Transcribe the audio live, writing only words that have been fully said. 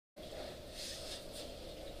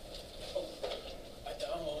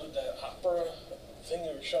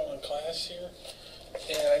class here,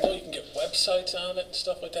 and I know you can get websites on it and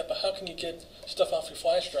stuff like that, but how can you get stuff off your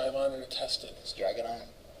flash drive on it to test it? Just drag it on.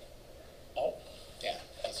 Oh. Yeah,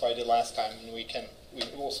 that's what I did last time, and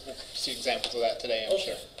we'll see examples of that today, I'm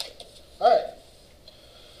sure. All right.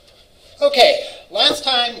 Okay, last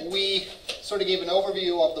time we sort of gave an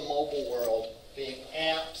overview of the mobile world, being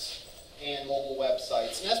apps and mobile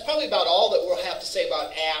websites. And that's probably about all that we'll have to say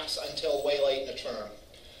about apps until way late in the term.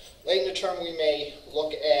 Late in the term, we may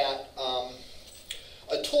look at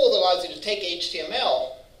a tool that allows you to take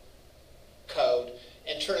HTML code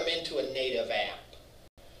and turn them into a native app.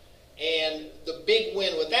 And the big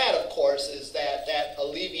win with that, of course, is that that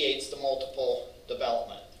alleviates the multiple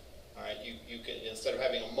development. All right, you can, instead of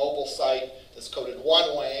having a mobile site that's coded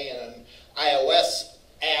one way and an iOS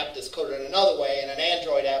app that's coded another way and an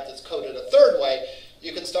Android app that's coded a third way,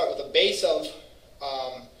 you can start with a base of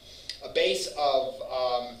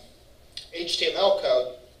HTML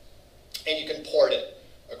code, and you can port it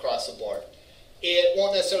across the board. It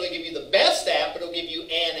won't necessarily give you the best app, but it'll give you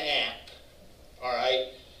an app. All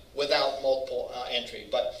right, without multiple entry.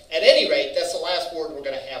 But at any rate, that's the last word we're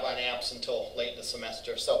going to have on apps until late in the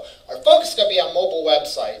semester. So our focus is going to be on mobile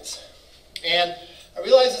websites. And I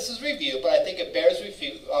realize this is review, but I think it bears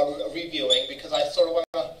reviewing because I sort of want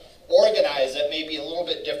to organize it maybe a little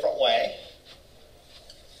bit different way.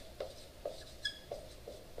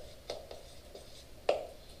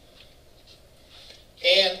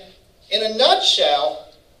 And in a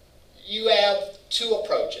nutshell, you have two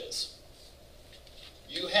approaches.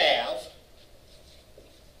 You have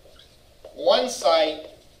one site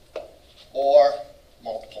or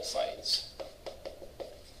multiple sites.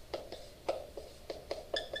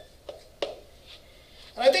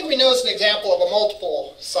 And I think we noticed an example of a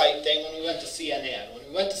multiple site thing when we went to CNN. When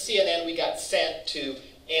we went to CNN, we got sent to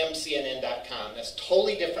mcnn.com. That's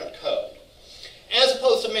totally different code. As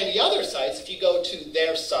opposed to many other sites, if you go to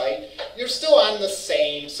their site, you're still on the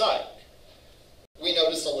same site. We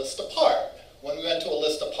noticed a list apart. When we went to a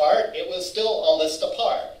list apart, it was still a list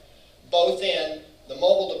apart, both in the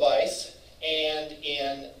mobile device and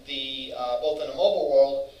in the both in the mobile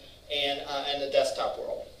world and the desktop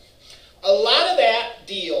world. A lot of that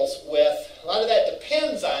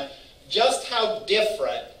depends on just how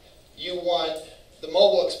different you want the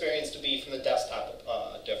mobile experience to be from the desktop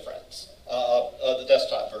the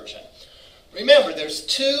desktop version. Remember, there's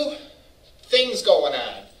two things going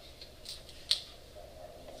on.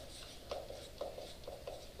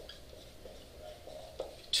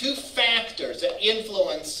 Two factors that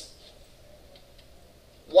influence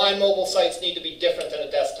why mobile sites need to be different than a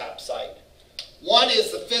desktop site. One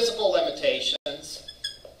is the physical limitations,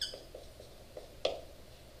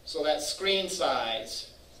 so that's screen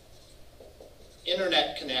size,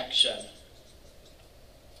 internet connection,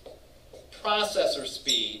 processor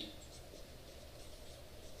speed,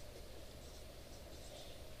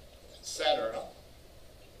 etc.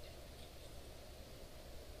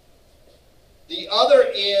 The other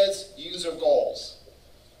is user goals.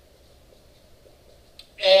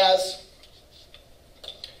 As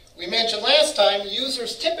we mentioned last time,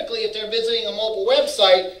 users typically, if they're visiting a mobile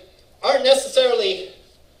website, aren't necessarily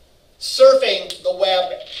surfing the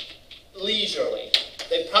web leisurely.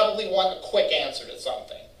 They probably want a quick answer to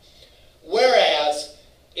something. Whereas,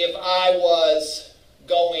 if I was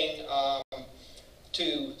going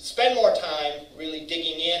to spend more time really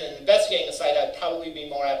digging in and investigating a site, I'd probably be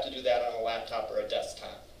more apt to do that on a laptop or a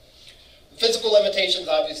desktop. The physical limitations,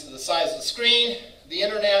 obviously, the size of the screen, the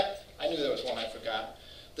internet. I knew there was one I forgot.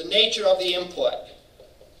 The nature of the input.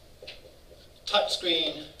 Touch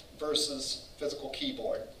screen versus physical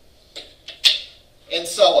keyboard. And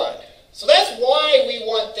so on. So that's why we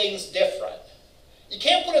want things different. You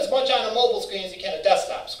can't put as much on a mobile screen as you can a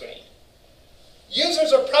desktop screen.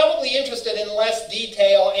 Users are probably interested in less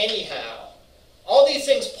detail anyhow. All these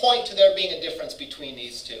things point to there being a difference between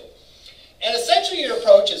these two. And essentially your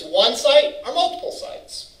approach is one site or multiple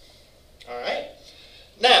sites. All right?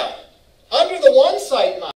 Now, under the one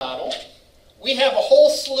site model, we have a whole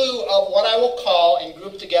slew of what I will call and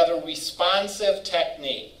group together responsive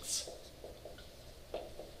techniques.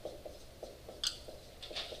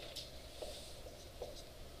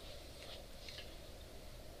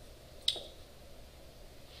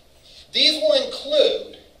 These will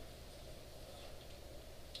include,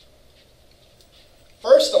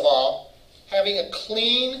 first of all, having a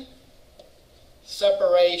clean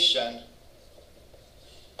separation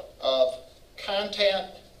of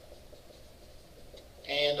content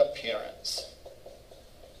and appearance.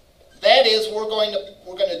 That is, we're going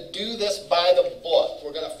to do this by the book.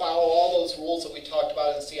 We're going to follow all those rules that we talked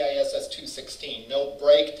about in CISS268. No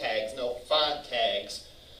break tags, no font tags,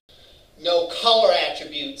 no color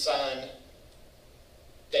attributes on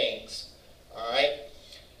things. All right?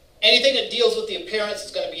 Anything that deals with the appearance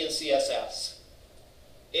is going to be in CSS.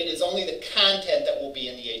 It is only the content that will be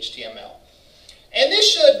in the HTML. And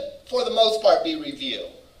this should, for the most part, be review.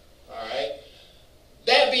 All right?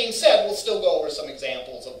 That being said, we'll still go over some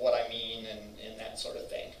examples of what I mean and that sort of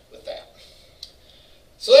thing with that.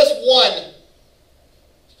 So that's one.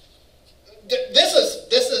 This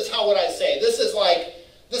is how would I say? This is like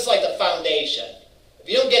the foundation. If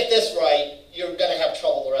you don't get this right, you're going to have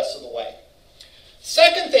trouble the rest of the way.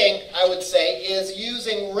 Second thing I would say is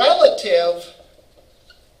using relative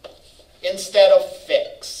instead of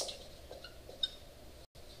fixed.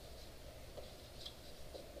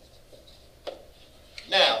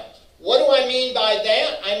 Now, what do I mean by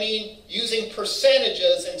that? I mean using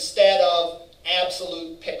percentages instead of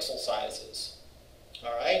absolute pixel sizes.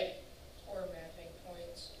 All right? Or mapping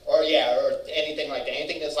points. Or yeah, or anything like that.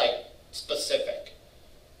 Anything that's like specific.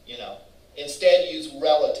 You know. Instead, use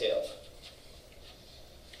relative.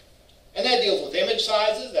 And that deals with image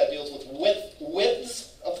sizes. That deals with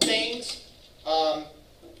widths of things.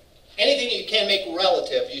 Anything you can make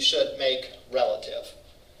relative, you should make relative.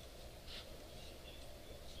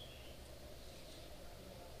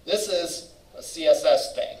 This is a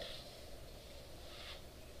CSS thing.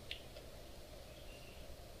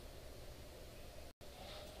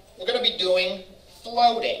 We're going to be doing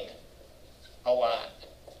floating a lot.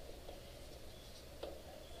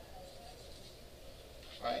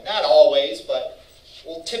 All right, not always, but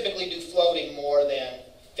we'll typically do floating more than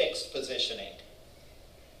fixed positioning.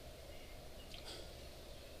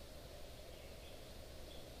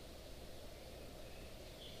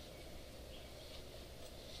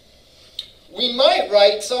 We might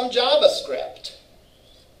write some JavaScript.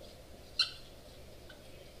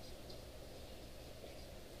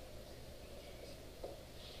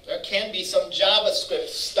 There can be some JavaScript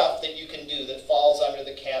stuff that you can do that falls under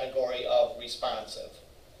the category of responsive.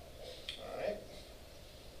 All right.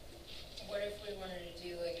 What if we wanted to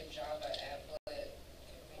do like a Java applet?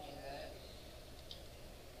 Could we do that?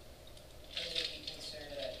 Or would you consider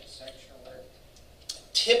that just extra work?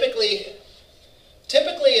 Typically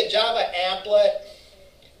a Java applet,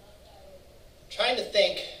 I'm trying to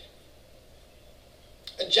think,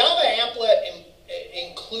 a Java applet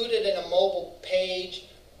included in a mobile page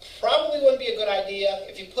probably wouldn't be a good idea.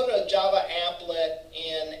 If you put a Java applet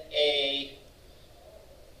in a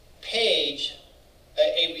page,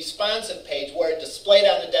 a responsive page where it displayed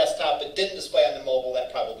on the desktop but didn't display on the mobile,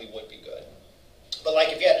 that probably would be good. But like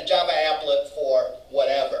if you had a Java applet for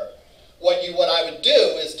whatever, what I would do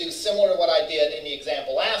is do similar to what I did in the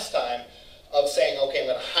example last time of saying, okay, I'm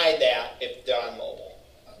going to hide that if they're on mobile.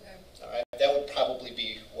 Okay. All right, that would probably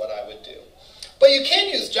be what I would do. But you can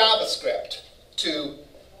use JavaScript to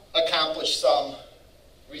accomplish some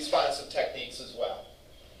responsive techniques as well.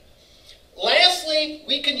 Lastly,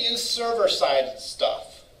 we can use server-side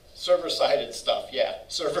stuff. Server-sided stuff, yeah.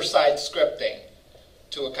 Server-side scripting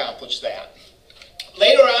to accomplish that.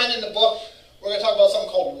 Later on in the book, we're going to talk about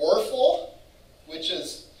something called Wurfel, which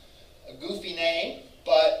is a goofy name,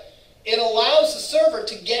 but it allows the server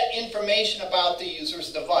to get information about the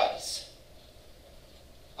user's device.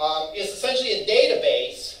 It's essentially a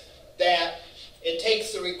database that it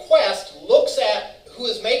takes the request, looks at who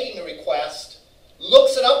is making the request,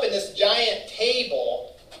 looks it up in this giant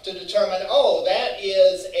table to determine, oh, that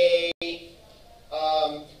is a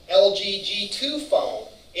LG G2 phone.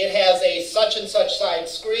 It has a such and such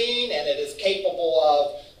size screen, and it is capable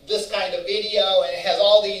of this kind of video, and it has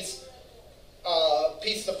all these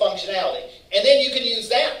pieces of functionality. And then you can use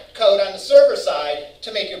that code on the server side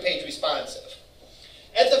to make your page responsive.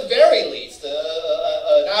 At the very least,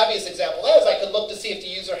 an obvious example of that is I could look to see if the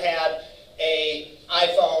user had an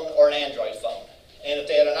iPhone or an Android phone. And if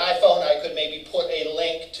they had an iPhone, I could maybe put a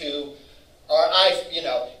link to our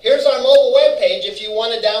here's our mobile web page. If you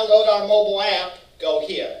want to download our mobile app, go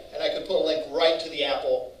here. And I could put a link right to the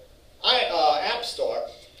Apple App Store.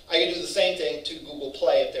 I could do the same thing to Google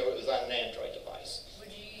Play if it was on an Android device.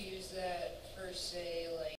 Would you use that for, say,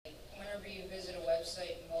 like, whenever you visit a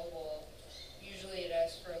website mobile, usually it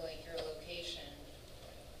asks for, like, your location.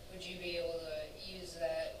 Would you be able to use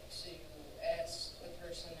that to ask the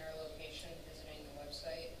person their location visiting the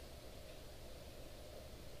website?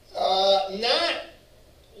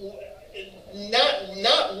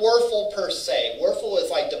 Not Wurfel per se. Wurfel is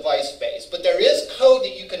like device-based, but there is code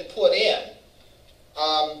that you can put in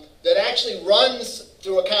that actually runs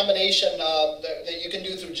through a combination that you can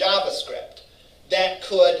do through JavaScript that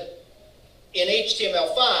could, in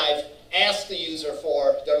HTML5, ask the user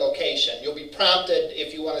for their location. You'll be prompted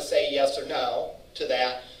if you want to say yes or no to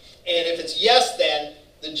that. And if it's yes, then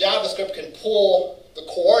the JavaScript can pull the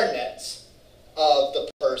coordinates of the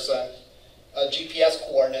person, GPS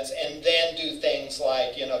coordinates, and then do things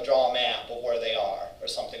like, draw a map of where they are or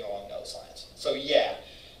something along those lines. So yeah,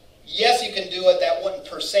 yes, you can do it. That wouldn't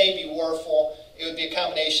per se be worthful. It would be a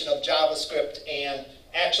combination of JavaScript and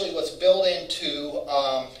actually what's built into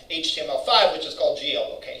HTML5, which is called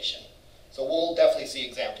geolocation. So we'll definitely see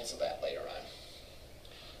examples of that later on.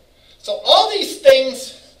 So all these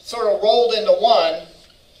things sort of rolled into one,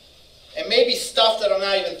 and maybe stuff that I'm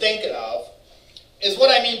not even thinking of, is what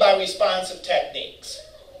I mean by responsive techniques.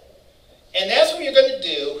 And that's what you're going to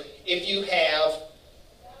do if you have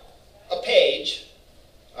a page,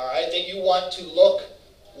 all right, that you want to look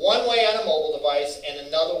one way on a mobile device and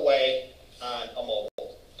another way on a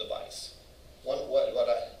mobile device.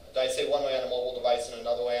 Did I say one way on a mobile device and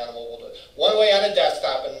another way on a mobile device? One way on a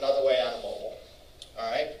desktop and another way on a mobile.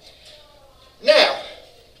 All right? Now,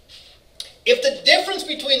 if the difference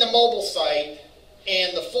between the mobile site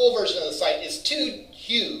and the full version of the site is too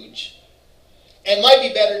huge, it might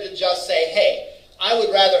be better to just say, hey, I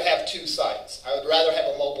would rather have two sites. I would rather have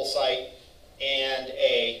a mobile site and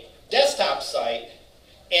a desktop site,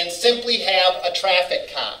 and simply have a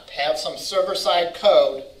traffic cop, have some server-side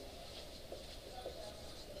code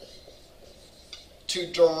to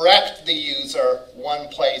direct the user one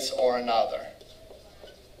place or another.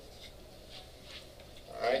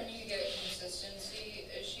 All right? Can you get consistency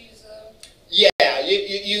issues though? Yeah,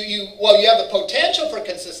 you have the potential for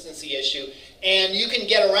consistency issue, and you can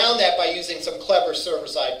get around that by using some clever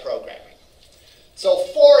server-side programming. So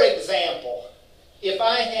for example, if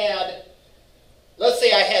I had, let's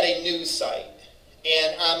say I had a news site,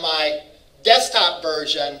 and on my desktop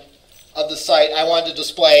version of the site, I wanted to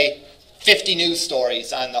display 50 news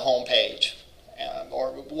stories on the home page,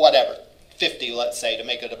 or whatever, 50, let's say, to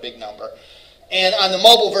make it a big number. And on the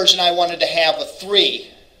mobile version, I wanted to have the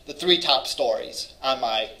three top stories on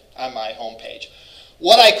my home page.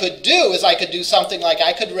 What I could do is I could do something like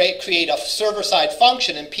I could create a server-side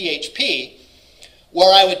function in PHP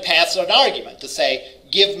where I would pass an argument to say,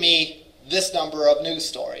 give me this number of news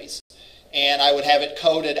stories. And I would have it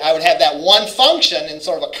coded. I would have that one function in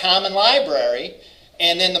sort of a common library,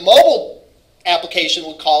 and then the mobile application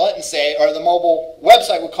would call it and say, or the mobile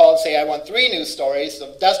website would call it and say, I want 3 news stories.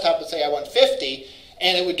 The desktop would say, I want 50,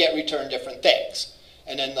 and it would get returned different things.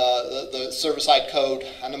 And then the server-side code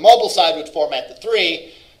on the mobile side would format the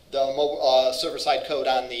 3. The server-side code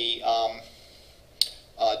on the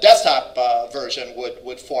desktop version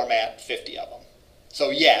would format 50 of them. So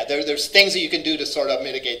yeah, there's things that you can do to sort of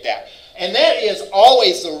mitigate that. And that is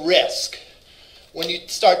always the risk when you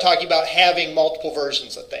start talking about having multiple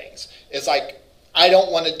versions of things. It's like, I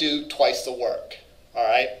don't want to do twice the work, all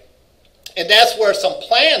right? And that's where some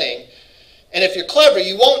planning, and if you're clever,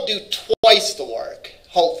 you won't do twice the work,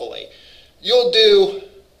 hopefully. You'll do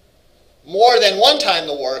more than 1 time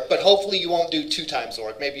the work, but hopefully you won't do 2 times the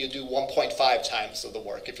work. Maybe you'll do 1.5 times of the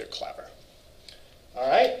work if you're clever. All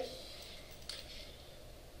right?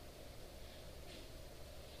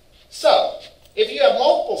 So, if you have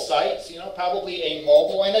multiple sites, probably a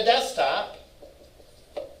mobile and a desktop,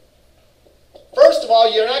 first of all,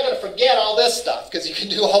 you're not going to forget all this stuff because you can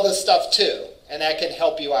do all this stuff too, and that can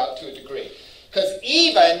help you out to a degree. Because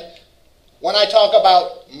even when I talk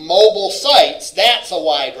about mobile sites, that's a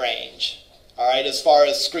wide range, all right, as far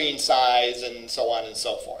as screen size and so on and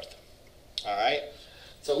so forth, all right?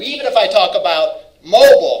 So even if I talk about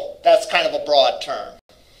mobile, that's kind of a broad term,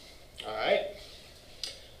 all right?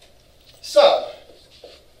 So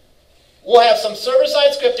we'll have some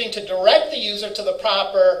server-side scripting to direct the user to the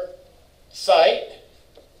proper site,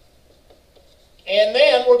 and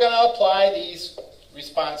then we're going to apply these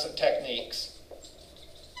responsive techniques,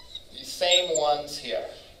 these same ones here.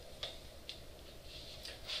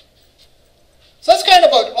 So that's kind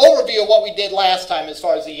of an overview of what we did last time as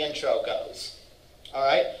far as the intro goes. All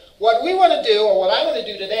right? What we want to do, or what I'm going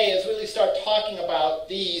to do today, is really start talking about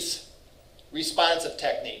these responsive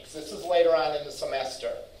techniques. This is later on in the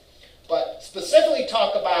semester. But specifically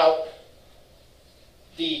talk about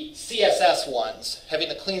the CSS ones, having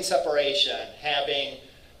the clean separation, having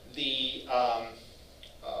the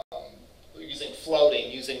using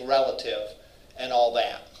floating, using relative, and all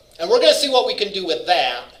that. And we're going to see what we can do with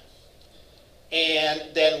that,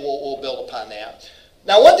 and then we'll build upon that.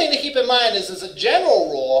 Now, one thing to keep in mind is, as a general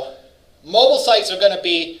rule, mobile sites are going to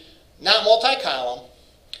be not multi-column,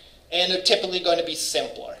 and they're typically going to be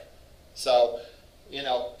simpler. So,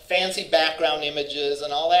 fancy background images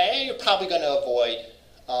and all that, you're probably going to avoid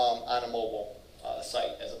on a mobile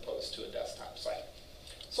site as opposed to a desktop site.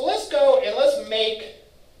 So let's go and let's make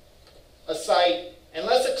a site And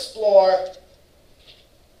let's explore,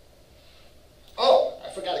 oh,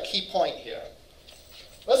 I forgot a key point here.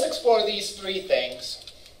 Let's explore these three things.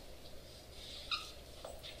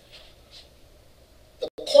 The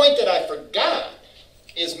point that I forgot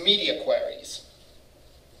is media queries.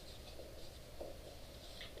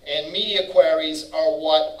 And media queries are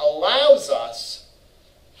what allows us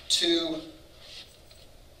to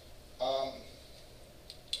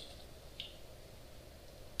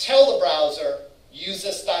tell the browser, use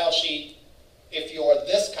this style sheet if you're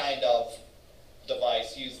this kind of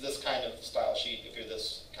device, use this kind of style sheet if you're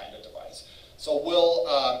this kind of device. So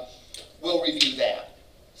we'll review that.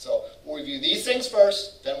 So we'll review these things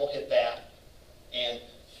first, then we'll hit that. And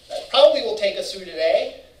that probably will take us through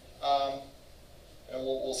today, and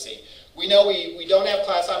we'll see. We know we don't have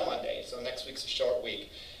class on Monday, so next week's a short week.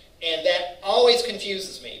 And that always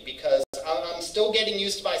confuses me because I'm still getting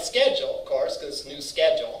used to my schedule, of course, because it's a new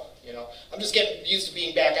schedule. You know, I'm just getting used to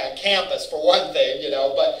being back on campus for one thing, you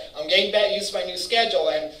know, but I'm getting back used to my new schedule,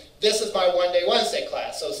 and this is my one-day Wednesday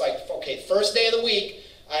class. So it's like, okay, first day of the week,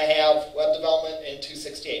 I have web development in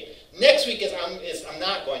 268. Next week I'm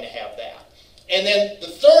not going to have that. And then the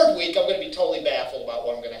third week, I'm going to be totally baffled about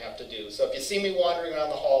what I'm going to have to do. So if you see me wandering around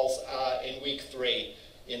the halls in week 3,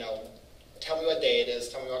 you know, tell me what day it is,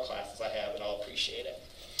 tell me what classes I have, and I'll appreciate it.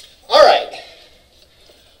 All right.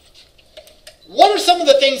 What are some of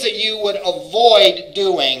the things that you would avoid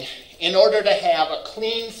doing in order to have a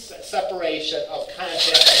clean separation of content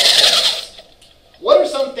and text? What are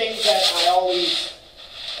some things that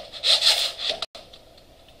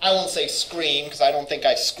I won't say scream, because I don't think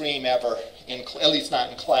I scream ever, at least not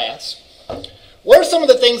in class. What are some of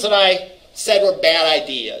the things that I said were bad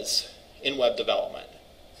ideas in web development?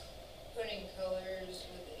 Putting colors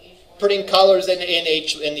with H1. Putting colors in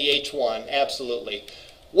the H1, absolutely.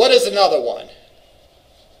 What is another one?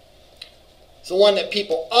 It's the one that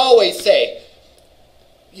people always say,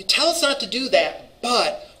 you tell us not to do that,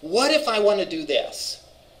 but what if I want to do this?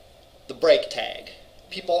 The break tag.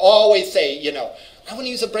 People always say, you know, I want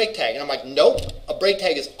to use a break tag. And I'm like, nope, a break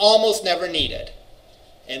tag is almost never needed.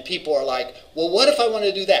 And people are like, well, what if I want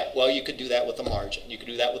to do that? Well, you could do that with a margin. You could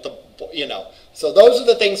do that with a, you know. So those are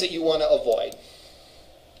the things that you want to avoid.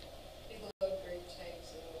 We love break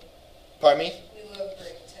tags, though. Pardon me? We love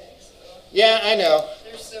break tags, though. Yeah, I know.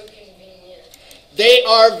 They're so convenient. They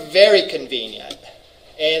are very convenient.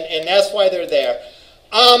 And that's why they're there.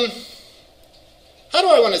 How do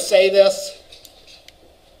I want to say this?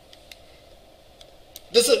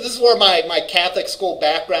 This is where my Catholic school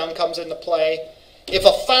background comes into play. If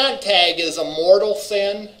a font tag is a mortal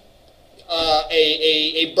sin,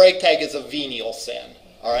 a break tag is a venial sin.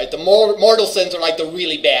 All right, the mortal sins are like the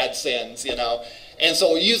really bad sins, you know. And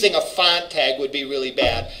so using a font tag would be really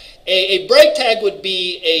bad. A break tag would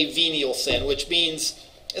be a venial sin, which means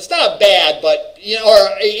it's not bad, but you know,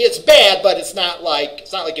 or it's bad, but it's not like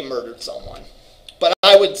you murdered someone. But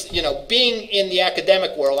I would, you know, being in the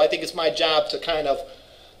academic world, I think it's my job to kind of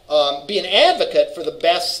be an advocate for the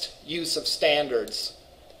best use of standards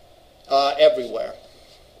everywhere.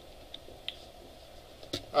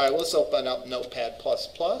 All right, let's open up Notepad++.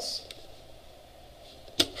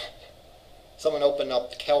 Someone open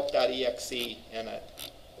up calc.exe in it.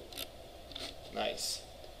 Nice.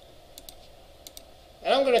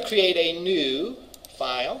 And I'm going to create a new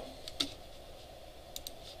file.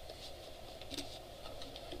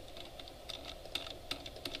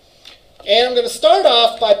 And I'm going to start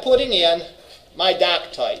off by putting in my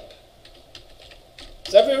doc type.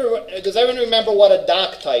 Does everyone remember what a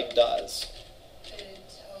doc type does? It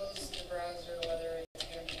tells the browser whether it's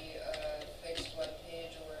going to be a fixed web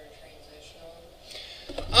page or a transitional.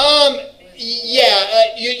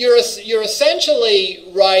 Yeah, you're essentially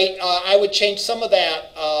right. I would change some of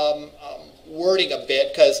that wording a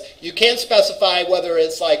bit, because you can specify whether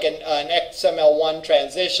it's like an XML1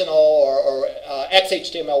 transitional or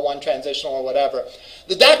XHTML1 transitional or whatever.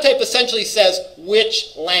 The doc type essentially says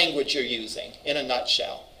which language you're using in a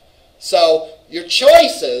nutshell. So your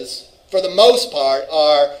choices, for the most part,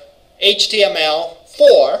 are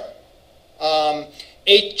HTML4,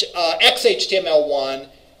 XHTML1,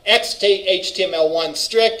 XHTML1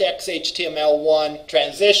 strict, XHTML1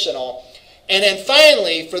 transitional, and then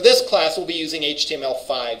finally, for this class, we'll be using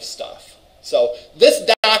HTML5 stuff. So this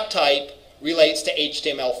doc type relates to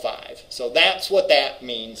HTML5. So that's what that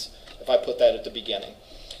means if I put that at the beginning.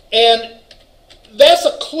 And that's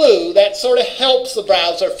a clue that sort of helps the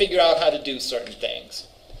browser figure out how to do certain things.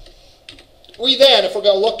 We then, if we're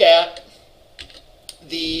going to look at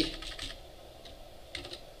the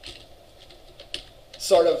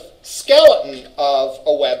sort of skeleton of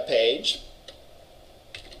a web page,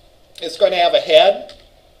 It's going to have a head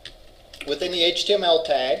within the HTML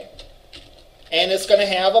tag, and it's going to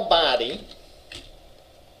have a body.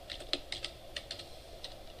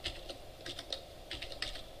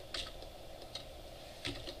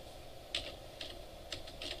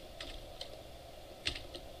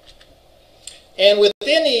 And within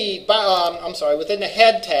within the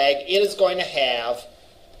head tag, it is going to have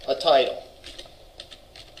a title.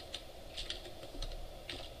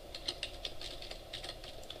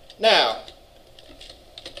 Now,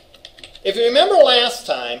 if you remember last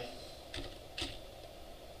time,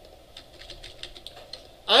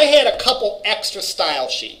 I had a couple extra style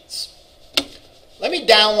sheets. Let me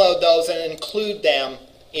download those and include them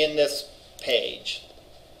in this page.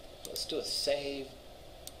 Let's do a save.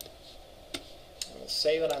 We'll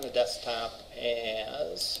save it on the desktop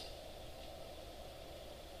as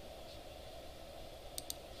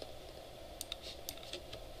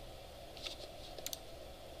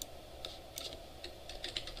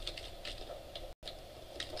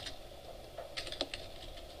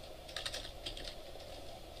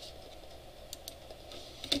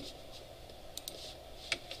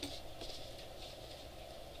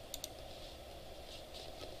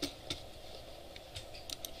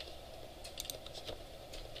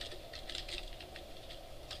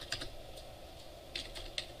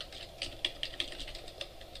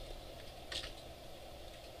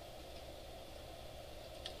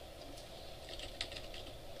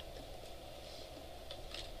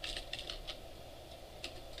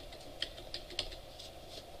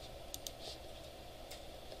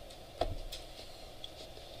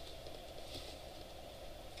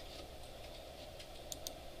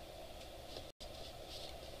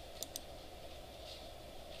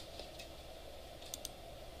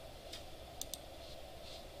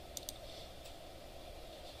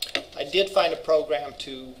I did find a program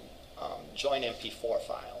to join MP4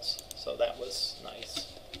 files, so that was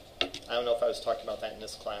nice. I don't know if I was talking about that in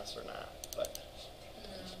this class or not, but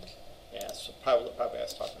yeah, so probably I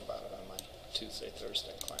was talking about it on my Tuesday,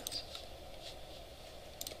 Thursday class.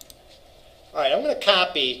 All right, I'm going to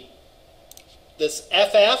copy this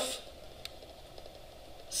FF,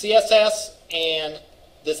 CSS, and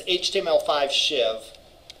this HTML5 shiv.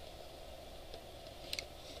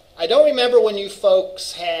 I don't remember when you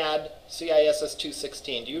folks had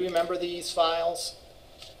CISS268. Do you remember these files?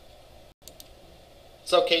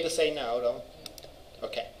 It's okay to say no, don't?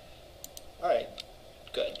 Okay. All right,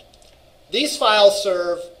 good. These files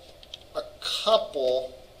serve a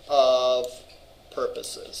couple of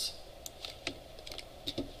purposes.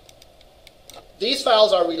 These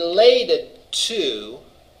files are related to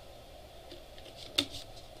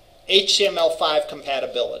HTML5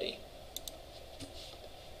 compatibility.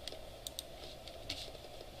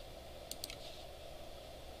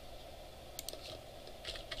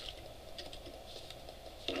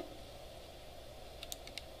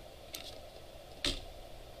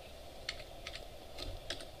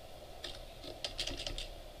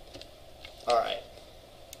 All right.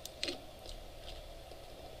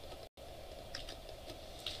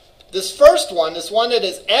 This first one, this one that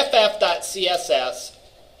is ff.css,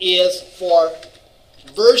 is for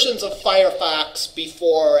versions of Firefox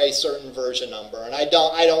before a certain version number. And I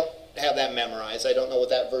don't have that memorized. I don't know what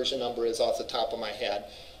that version number is off the top of my head.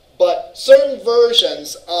 But certain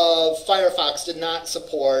versions of Firefox did not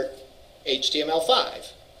support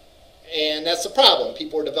HTML5. And that's the problem.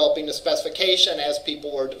 People were developing the specification as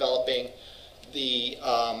people were developing the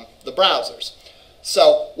browsers.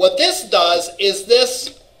 So what this does is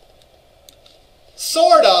this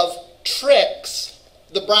sort of tricks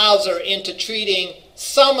the browser into treating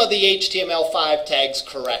some of the HTML5 tags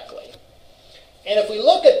correctly. And if we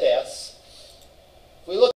look at this,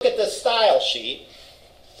 style sheet,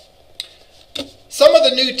 some of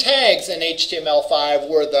the new tags in HTML5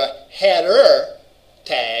 were the header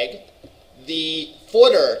tag, the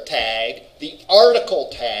footer tag, the article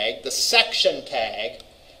tag, the section tag,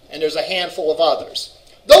 and there's a handful of others.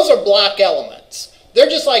 Those are block elements. They're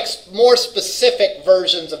just like more specific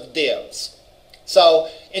versions of divs. So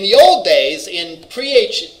in the old days, in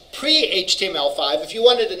pre-HTML5, if you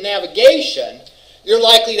wanted a navigation, you're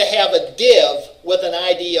likely to have a div with an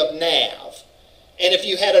ID of nav. And if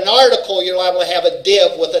you had an article, you're liable to have a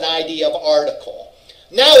div with an ID of article.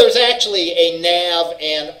 Now there's actually a nav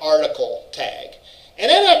and article tag. And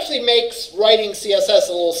that actually makes writing CSS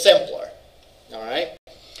a little simpler. All right?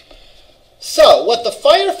 So what the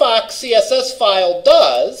Firefox CSS file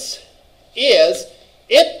does is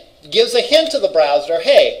it gives a hint to the browser,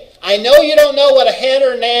 hey, I know you don't know what a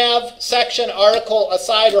header, nav, section, article,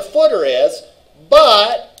 aside, or footer is,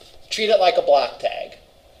 but treat it like a block tag.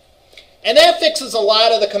 And that fixes a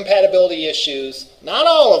lot of the compatibility issues. Not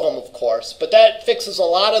all of them, of course, but that fixes a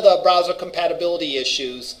lot of the browser compatibility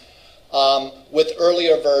issues with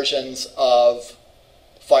earlier versions of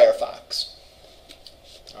Firefox.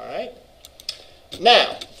 All right?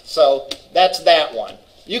 Now, so that's that one.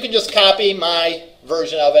 You can just copy my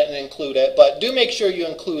version of it and include it, but do make sure you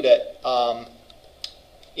include it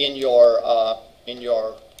in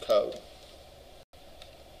your code.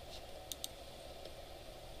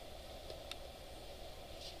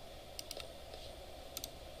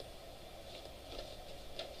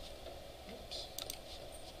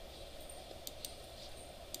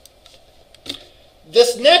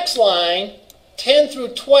 This next line, 10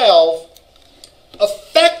 through 12,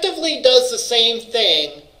 effectively does the same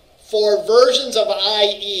thing for versions of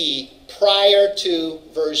IE prior to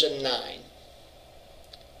version 9.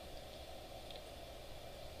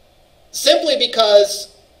 Simply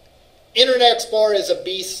because Internet Explorer is a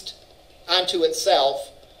beast unto itself,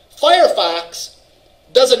 Firefox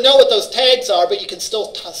doesn't know what those tags are, but you can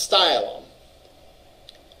still style them.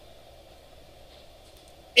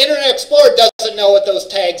 Internet Explorer doesn't know what those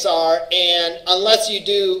tags are, and unless you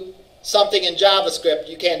do something in JavaScript,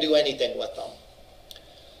 you can't do anything with them.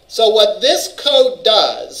 So what this code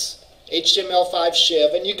does, HTML5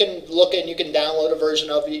 shiv, and you can look and you can download a version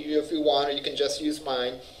of it if you want, or you can just use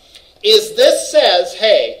mine, is this says,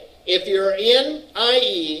 hey, if you're in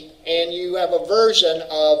IE and you have a version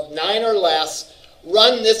of 9 or less,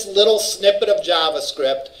 run this little snippet of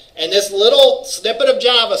JavaScript, and this little snippet of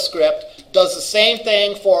JavaScript does the same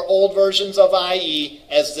thing for old versions of IE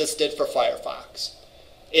as this did for Firefox.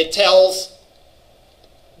 It tells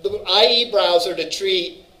the IE browser to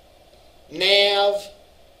treat nav,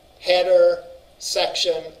 header,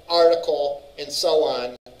 section, article, and so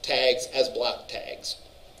on tags as block tags.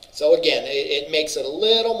 So again, it makes it a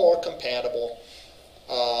little more compatible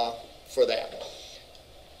for that.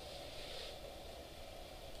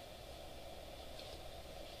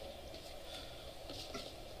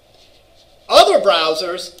 Other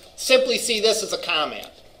browsers simply see this as a comment.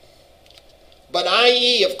 But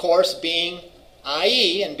IE, of course, being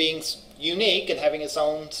IE and being unique and having its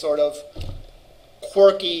own sort of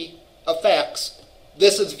quirky effects,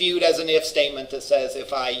 this is viewed as an if statement that says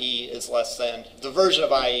if IE is less than, the version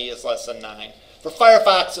of IE is less than 9. For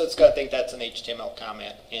Firefox, it's going to think that's an HTML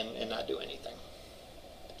comment and not do anything.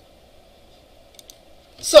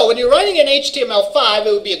 So when you're writing in HTML5,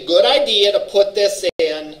 it would be a good idea to put this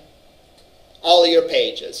in all of your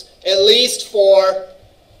pages, at least for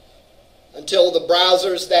until the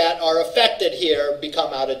browsers that are affected here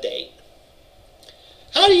become out of date.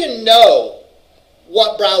 How do you know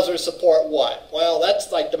what browsers support what? Well,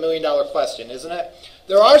 that's like the million-dollar question, isn't it?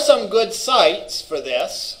 There are some good sites for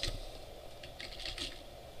this.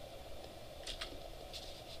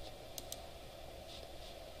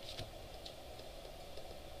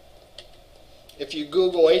 If you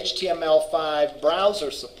Google HTML5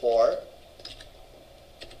 browser support,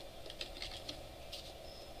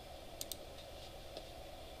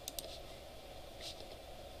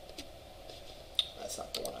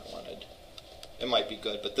 it might be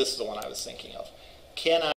good, but this is the one I was thinking of.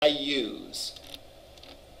 Can I use?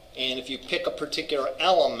 And if you pick a particular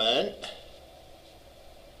element,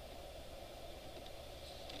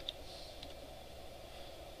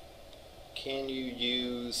 can you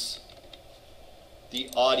use the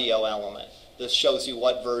audio element? This shows you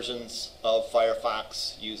what versions of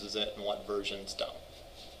Firefox uses it and what versions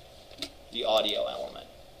don't. The audio element.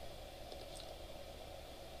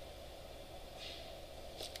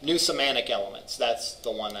 New semantic elements, that's the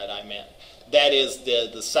one that I meant. That is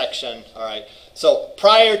the section, all right. So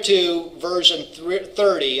prior to version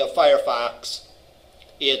 30 of Firefox,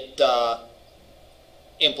 it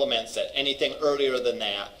implements it. Anything earlier than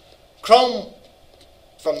that. Chrome,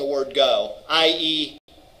 from the word go, i.e.,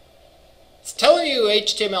 it's telling you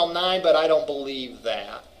HTML9, but I don't believe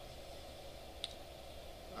that.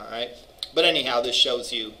 All right. But anyhow, this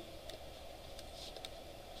shows you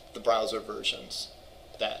the browser versions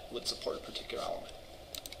that would support a particular element.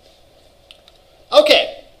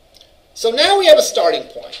 Okay, so now we have a starting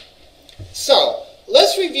point. So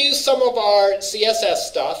let's review some of our CSS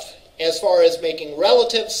stuff as far as making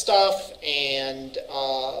relative stuff and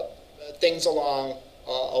things along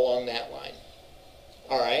that line.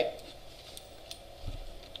 All right.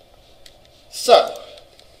 So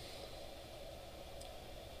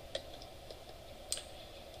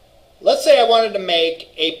let's say I wanted to make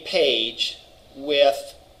a page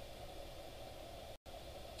with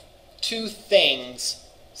two things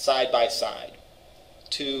side by side,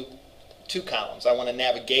 two columns. I want a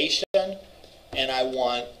navigation and I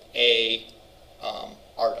want a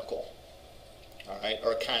article. all right,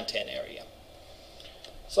 or a content area.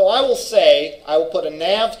 So I will say, I will put a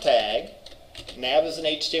nav tag. Nav is an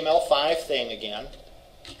HTML5 thing again.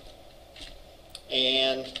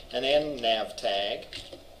 And an nNav tag.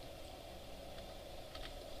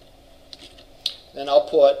 Then I'll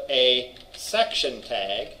put a section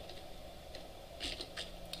tag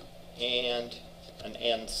and an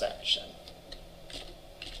end section.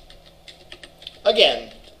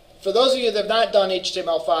 Again, for those of you that have not done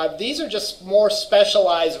HTML5, these are just more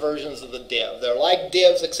specialized versions of the div. They're like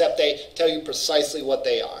divs, except they tell you precisely what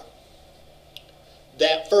they are.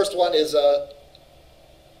 That first one is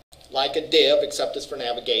like a div, except it's for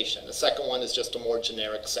navigation. The second one is just a more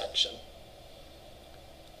generic section.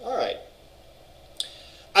 All right.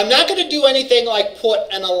 I'm not going to do anything like put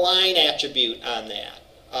an align attribute on that.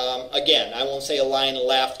 Again, I won't say align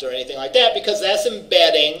left or anything like that, because that's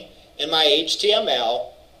embedding in my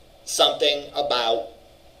HTML something about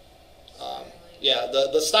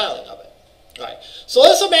the styling of it. All right. So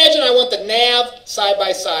let's imagine I want the nav side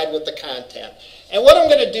by side with the content. And what I'm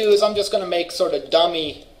going to do is I'm just going to make sort of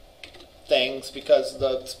dummy things, because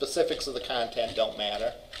the specifics of the content don't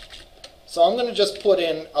matter. So I'm going to just put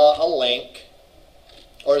in a link,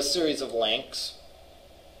 or a series of links.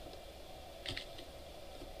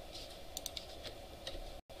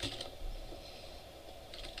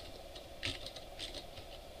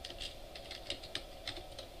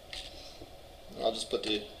 I'll just put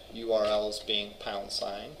the URL as being #.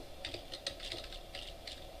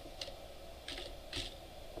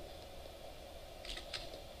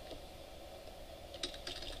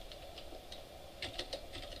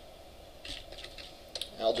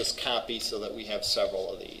 I'll just copy so that we have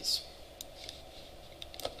several of these.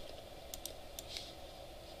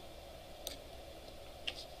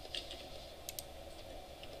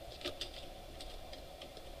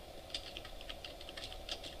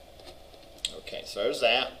 Okay, so there's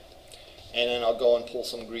that. And then I'll go and pull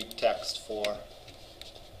some Greek text for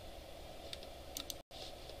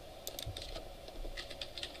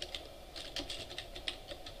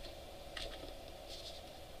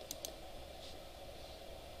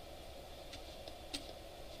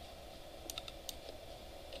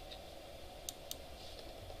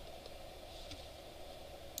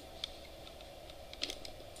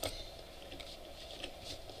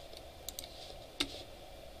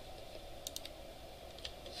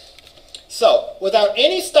So, without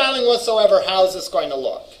any styling whatsoever, how is this going to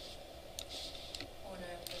look?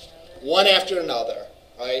 One after another.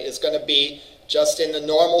 Right? It's going to be just in the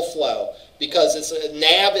normal flow, because it's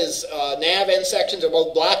nav end sections are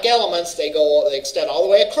both block elements. They extend all the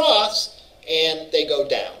way across and they go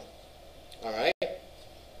down. All right.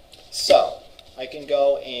 So I can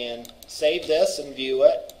go and save this and view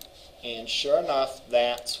it, and sure enough,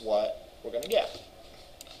 that's what we're going to get.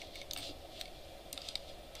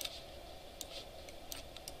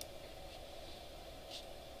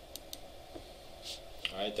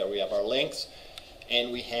 All right, there we have our links,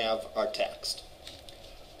 and we have our text.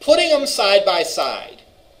 Putting them side by side.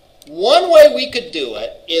 One way we could do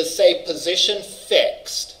it is say position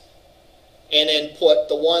fixed, and then put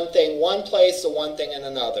the one thing one place, the one thing in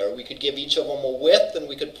another. We could give each of them a width, and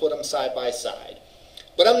we could put them side by side.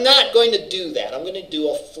 But I'm not going to do that. I'm going to do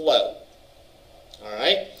a float. All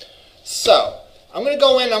right? So, I'm going to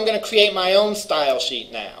go in, I'm going to create my own style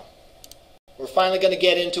sheet now. We're finally going to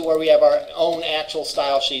get into where we have our own actual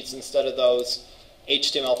style sheets instead of those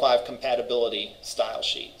HTML5 compatibility style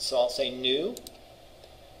sheets. So I'll say new,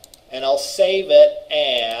 and I'll save it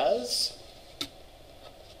as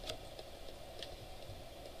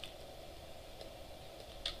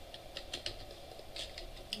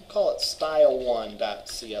call it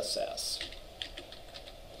style1.css.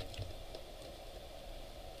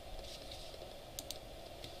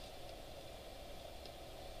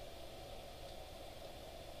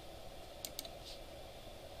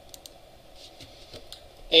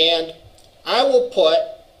 And I will put,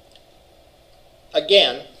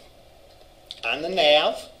 again, on the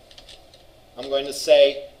nav, I'm going to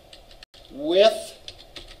say with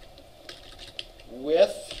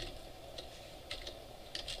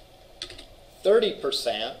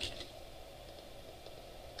 30%.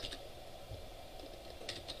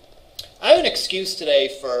 I have an excuse today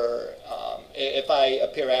for if I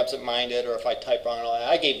appear absent-minded or if I type wrong and all that.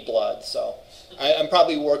 I gave blood, so I'm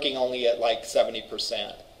probably working only at like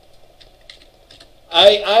 70%.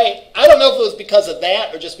 I don't know if it was because of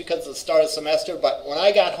that or just because of the start of the semester, but when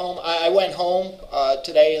I got home, I went home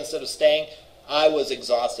today instead of staying. I was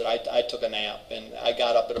exhausted. I took a nap, and I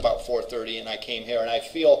got up at about 4:30, and I came here, and I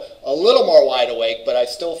feel a little more wide awake, but I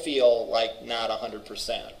still feel like not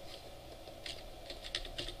 100%.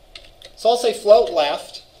 So I'll say float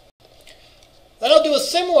left. Then I'll do a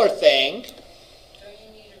similar thing. Don't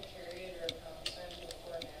you need a period or a pound sign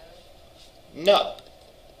before nav? No.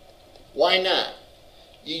 Why not?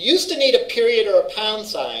 You used to need a period or a pound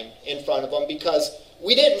sign in front of them because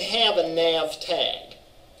we didn't have a nav tag.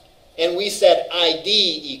 And we said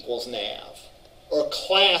ID equals nav or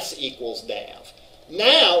class equals nav.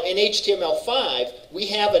 Now in HTML5 we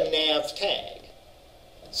have a nav tag.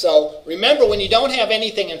 So remember, when you don't have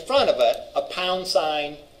anything in front of it, a pound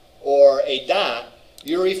sign or a dot,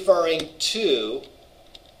 you're referring to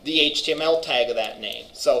the HTML tag of that name.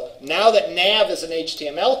 So now that nav is an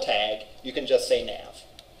HTML tag, you can just say nav.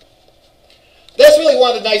 That's really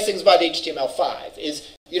one of the nice things about HTML5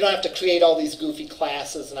 is you don't have to create all these goofy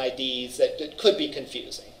classes and IDs that could be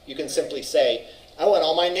confusing. You can simply say, I want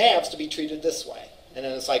all my navs to be treated this way. And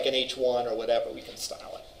then it's like an H1 or whatever, we can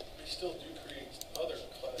style it. We still do create other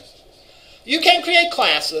classes. You can create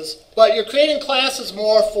classes, but you're creating classes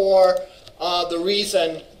more for the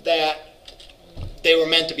reason that they were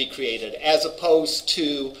meant to be created, as opposed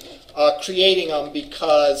to creating them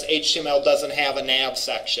because HTML doesn't have a nav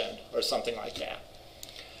section or something like that.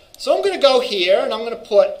 So I'm going to go here and I'm going to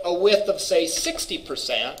put a width of, say,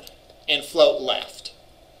 60% and float left.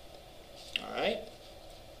 All right.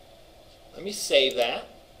 Let me save that.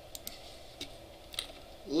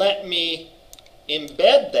 Let me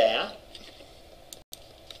embed that.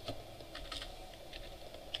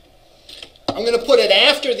 I'm going to put it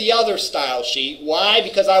after the other style sheet. Why?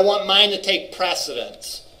 Because I want mine to take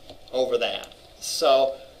precedence over that.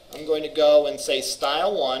 So I'm going to go and say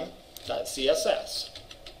style1.css.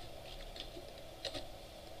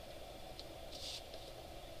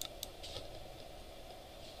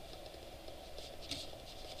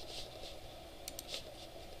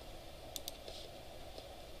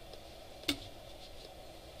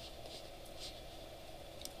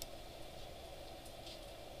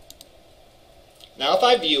 Now if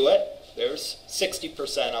I view it, there's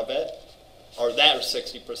 60% of it, or that is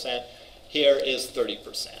 60%. Here is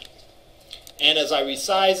 30%. And as I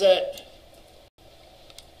resize it,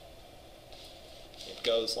 it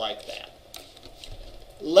goes like that.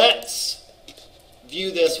 Let's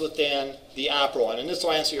view this within the Opera one. And this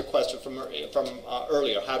will answer your question from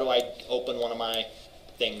earlier. How do I open one of my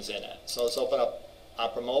things in it? So let's open up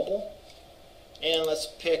Opera Mobile. And let's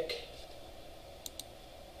pick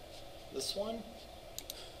this one.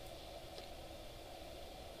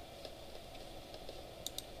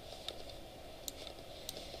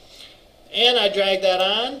 And I drag that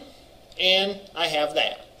on, and I have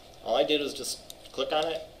that. All I did was just click on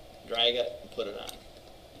it, drag it, and put it on.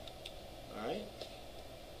 All right.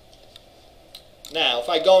 Now, if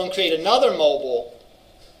I go and create another mobile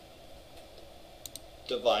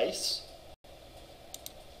device,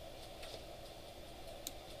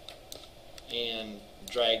 and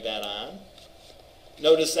drag that on,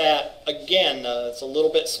 notice that, again, it's a little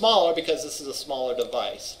bit smaller because this is a smaller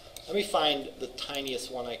device. Let me find the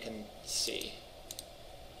tiniest one I can see.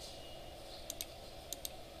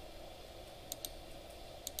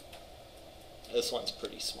 This one's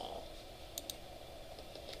pretty small.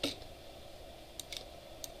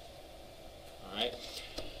 All right.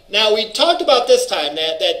 Now we talked about this time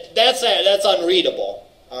that's unreadable.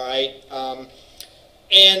 All right.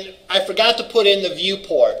 And I forgot to put in the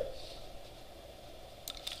viewport,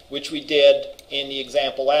 which we did in the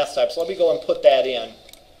example last time. So let me go and put that in.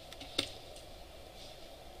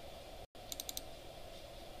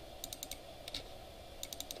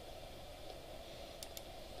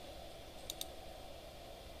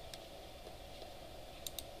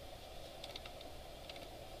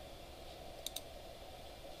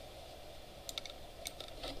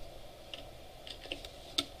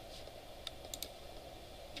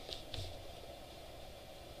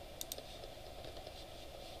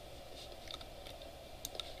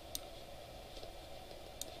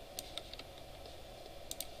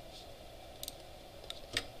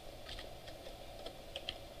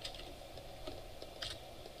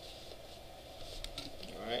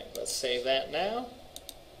 Let's save that now.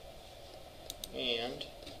 And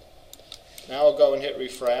now I'll go and hit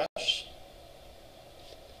refresh.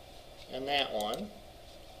 And that one.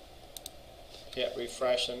 Hit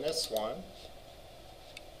refresh on this one.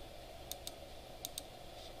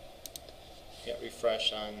 Hit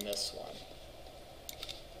refresh on this one.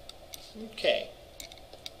 Okay.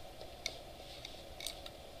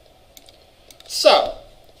 So,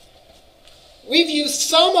 we've used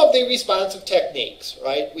some of the responsive techniques,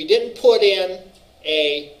 right? We didn't put in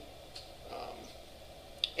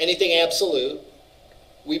anything absolute.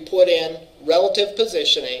 We put in relative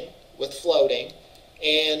positioning with floating,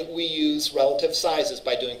 and we use relative sizes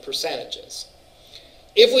by doing percentages.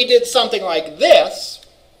 If we did something like this,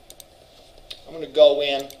 I'm going to go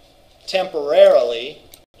in temporarily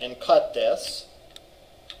and cut this.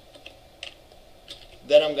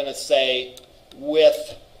 Then I'm going to say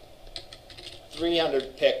with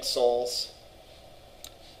 300 pixels,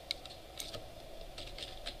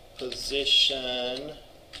 position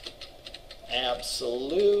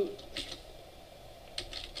absolute,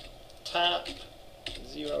 top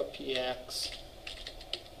 0px,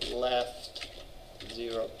 left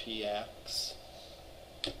 0px.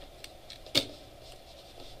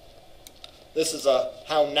 This is a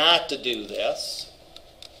how not to do this.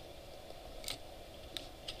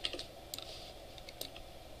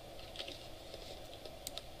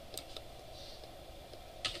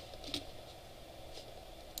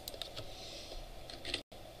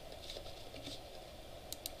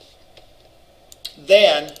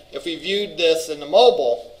 Then, if we viewed this in the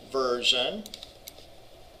mobile version,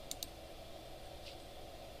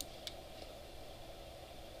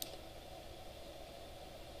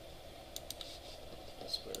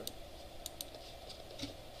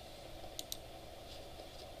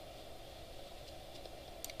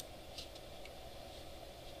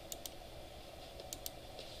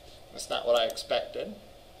 that's not what I expected.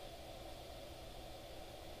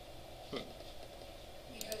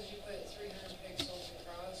 Because you put 300 pixels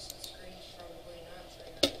across, the screen's probably not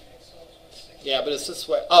 300 pixels with 6. Yeah, but it's this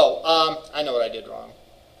way. Oh, I know what I did wrong.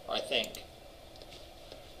 I think.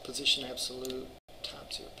 Position absolute,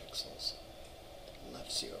 top 0 pixels,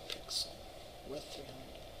 left 0 pixel, width 300.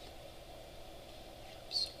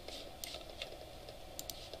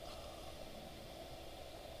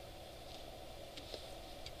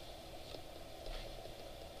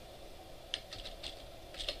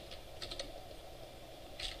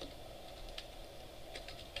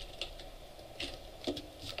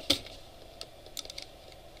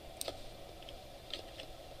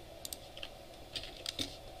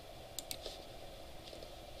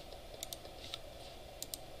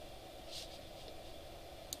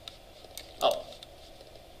 Oh,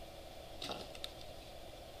 top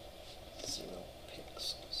 0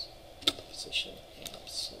 pixels, position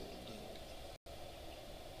absolute.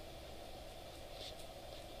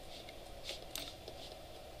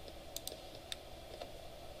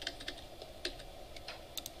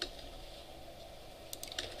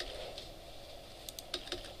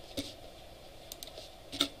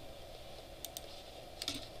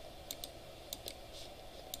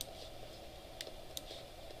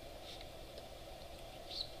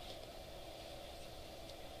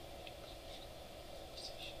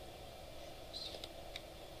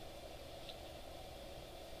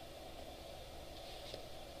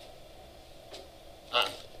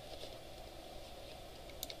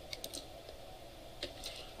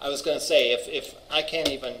 I was going to say, if I can't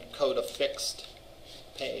even code a fixed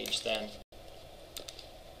page, then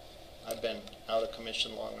I've been out of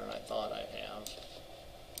commission longer than I thought I have.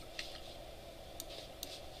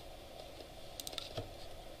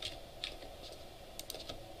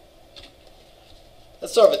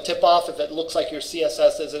 That's sort of a tip-off. If it looks like your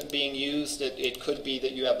CSS isn't being used, it could be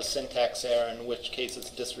that you have a syntax error, in which case it's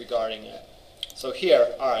disregarding it. So here,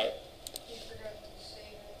 all right. You forgot to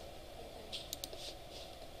save it.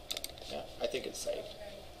 Yeah, I think it's saved.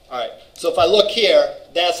 All right, so if I look here,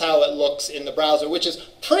 that's how it looks in the browser, which is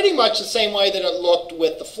pretty much the same way that it looked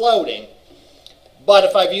with the floating. But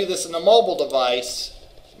if I view this in a mobile device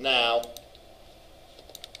now,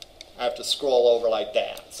 I have to scroll over like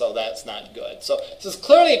that, so that's not good. So this is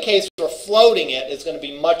clearly a case where floating it is going to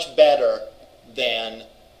be much better than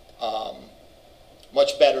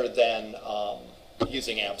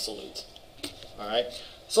using absolutes. All right,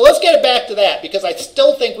 so let's get it back to that, because I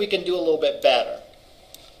still think we can do a little bit better.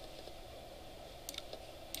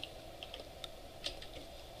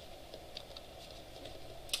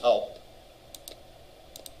 Oh.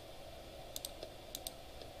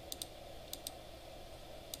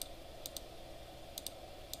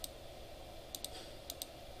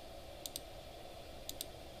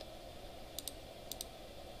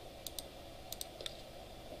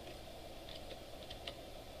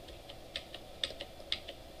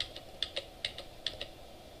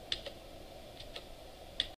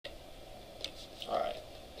 All right,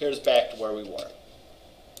 here's back to where we were.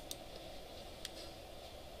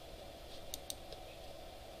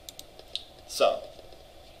 So,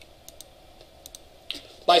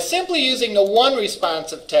 by simply using the one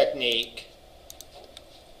responsive technique,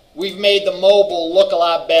 we've made the mobile look a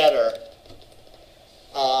lot better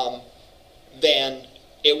than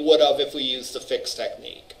it would have if we used the fixed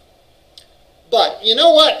technique. But you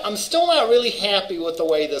know what? I'm still not really happy with the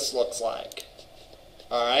way this looks like.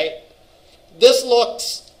 All right? This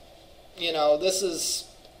looks, this is,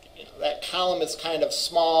 that column is kind of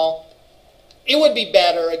small. It would be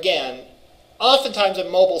better, again, oftentimes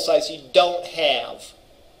in mobile sites you don't have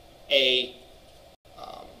a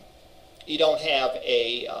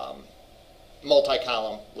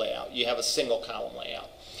multi-column layout. You have a single column layout.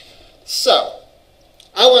 So,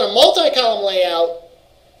 I want a multi-column layout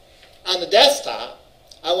on the desktop.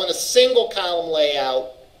 I want a single column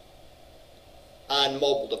layout on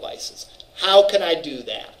mobile devices. How can I do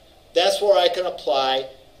that? That's where I can apply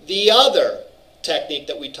the other technique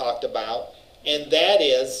that we talked about, and that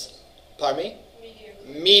is, pardon me?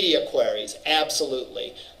 Media queries,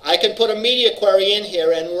 absolutely. I can put a media query in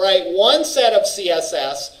here and write one set of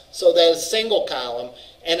CSS so that it's single column,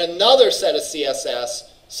 and another set of CSS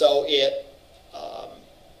so it,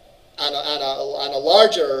 on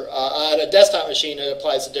a desktop machine, it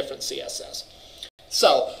applies a different CSS.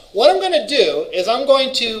 So what I'm going to do is I'm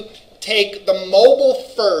going to take the mobile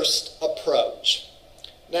first approach.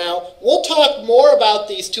 Now, we'll talk more about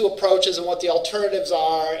these two approaches and what the alternatives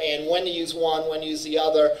are and when to use one, when to use the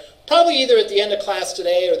other, probably either at the end of class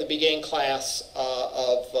today or the beginning class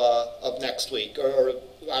of next week, or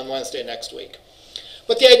on Wednesday next week.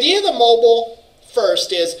 But the idea of the mobile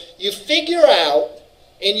first is you figure out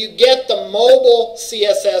and you get the mobile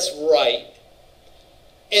CSS right,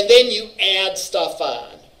 and then you add stuff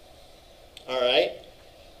on. All right?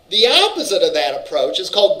 The opposite of that approach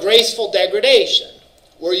is called graceful degradation,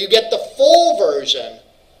 where you get the full version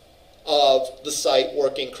of the site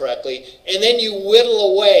working correctly, and then you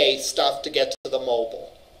whittle away stuff to get to the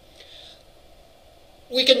mobile.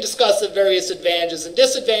 We can discuss the various advantages and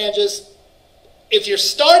disadvantages. If you're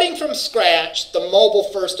starting from scratch, the mobile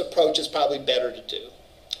first approach is probably better to do.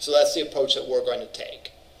 So that's the approach that we're going to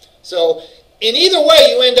take. So in either way,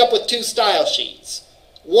 you end up with two style sheets.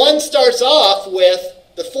 One starts off with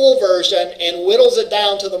the full version and whittles it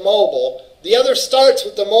down to the mobile. The other starts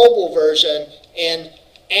with the mobile version and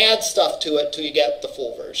adds stuff to it till you get the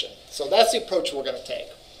full version. So that's the approach we're going to take.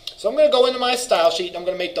 So I'm going to go into my style sheet and I'm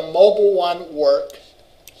going to make the mobile one work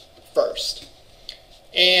first.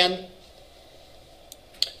 And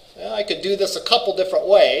well, I could do this a couple different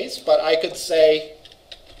ways, but I could say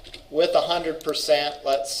with 100%,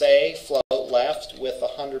 let's say, float left, with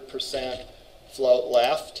 100% float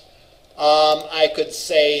left. I could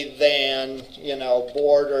say then,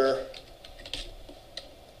 border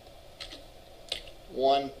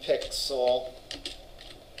 1 pixel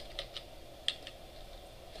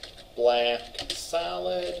black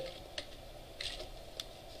solid.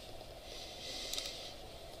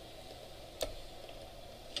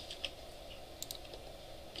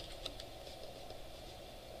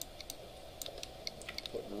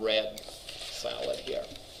 Put red solid here.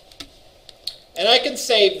 And I can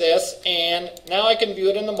save this, and now I can view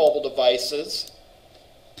it in the mobile devices.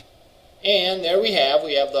 And there we have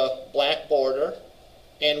the black border,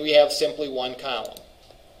 and we have simply one column.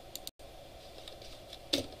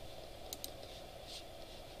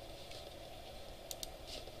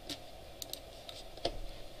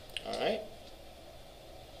 All right.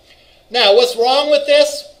 Now, what's wrong with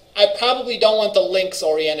this? I probably don't want the links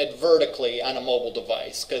oriented vertically on a mobile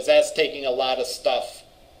device, because that's taking a lot of stuff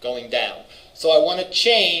going down. So I want to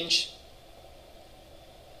change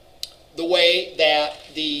the way that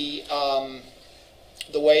the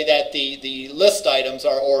list items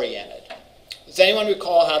are oriented. Does anyone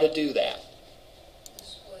recall how to do that?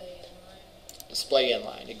 Display inline. Display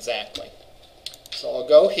inline, exactly. So I'll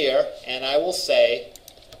go here and I will say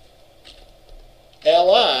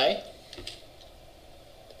li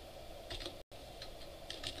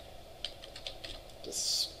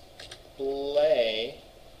display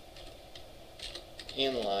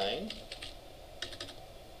inline,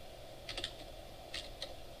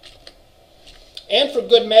 and for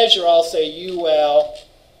good measure I'll say ul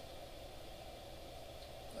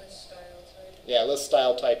List style type. Yeah, list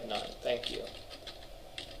style type none. Thank you.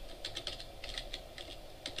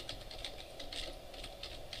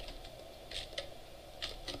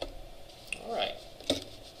 All right.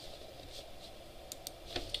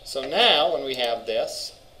 So now when we have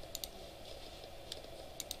this,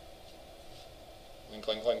 link,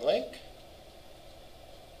 link, link, link.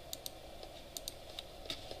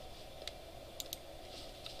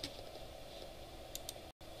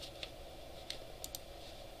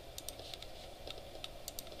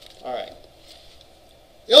 All right.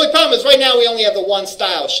 The only problem is right now we only have the one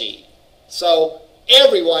style sheet. So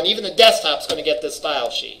everyone, even the desktop's going to get this style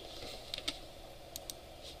sheet.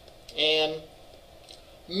 And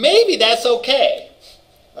maybe that's okay.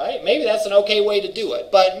 Right? Maybe that's an okay way to do it,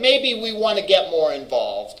 but maybe we want to get more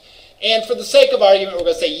involved. And for the sake of argument, we're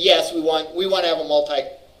going to say yes, we want to have a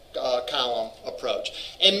multi-column approach.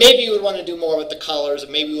 And maybe you would want to do more with the colors,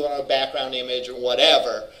 and maybe we want a background image or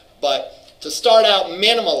whatever. But to start out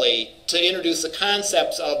minimally, to introduce the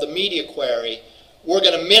concepts of the media query, we're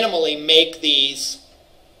going to minimally make these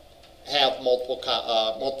have multiple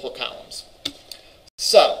columns.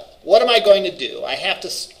 So what am I going to do? I have to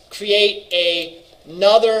create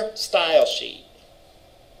another style sheet.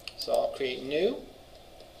 So I'll create new.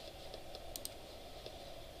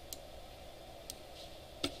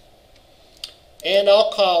 And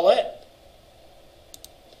I'll call it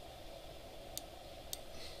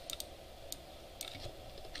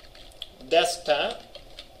desktop.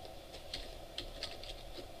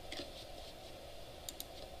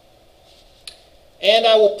 And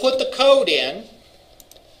I will put the code in.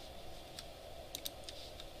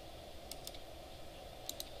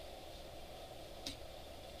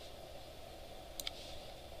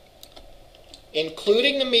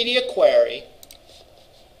 Including the media query.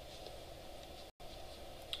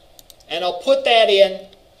 And I'll put that in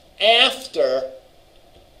after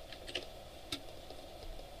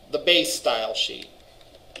the base style sheet.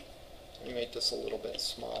 Let me make this a little bit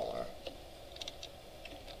smaller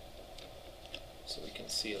so we can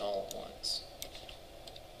see it all at once.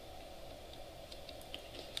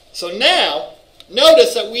 So now,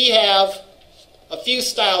 notice that we have a few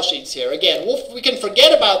style sheets here. Again, we can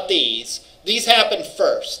forget about these. These happen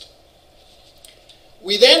first.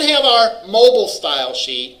 We then have our mobile style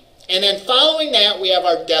sheet. And then following that, we have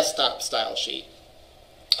our desktop style sheet.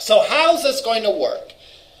 So how's this going to work?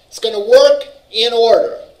 It's going to work in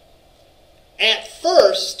order. At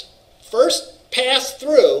first pass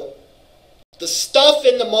through, the stuff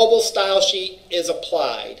in the mobile style sheet is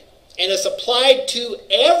applied. And it's applied to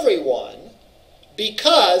everyone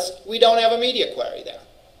because we don't have a media query there.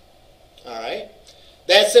 All right?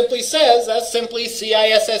 That's simply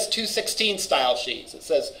CISS268 style sheets. It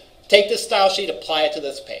says, take this style sheet, apply it to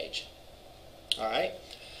this page. All right?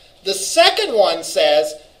 The second one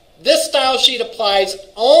says, this style sheet applies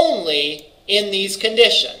only in these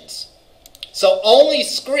conditions. So only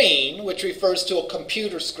screen, which refers to a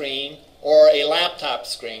computer screen or a laptop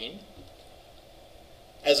screen,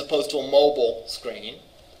 as opposed to a mobile screen,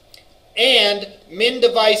 and min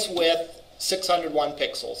device width 601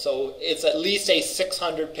 pixels. So it's at least a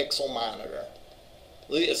 600 pixel monitor.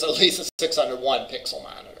 It's at least a 601 pixel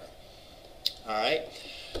monitor. All right.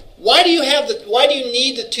 Why do you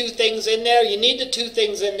need the two things in there? You need the two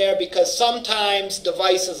things in there because sometimes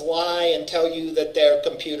devices lie and tell you that they're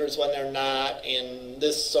computers when they're not, and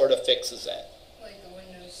this sort of fixes it. Like the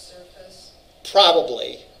Windows Surface?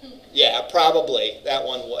 Probably. Yeah, probably that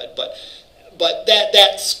one would. But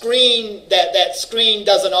that screen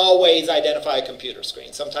doesn't always identify a computer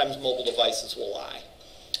screen. Sometimes mobile devices will lie.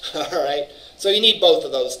 All right. So you need both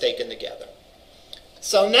of those taken together.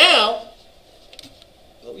 So now,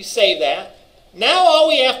 we save that. Now all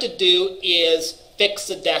we have to do is fix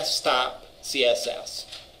the desktop CSS.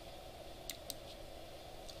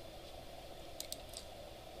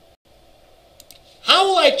 How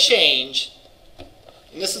will I change,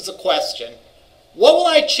 and this is a question, what will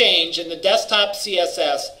I change in the desktop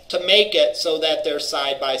CSS to make it so that they're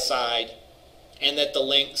side by side and that the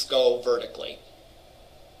links go vertically?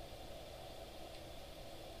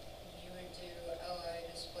 You would do li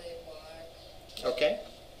display block. Okay.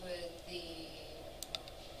 With the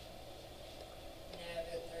nav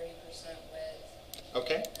at 30% width.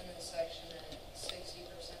 Okay. And the section at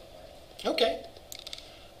 60% width. Okay.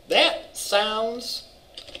 That sounds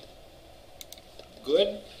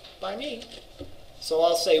good by me. So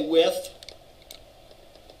I'll say width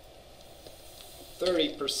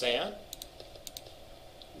 30%,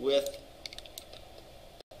 width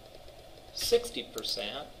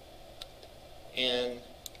 60%, and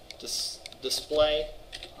display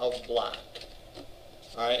of block.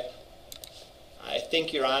 All right. I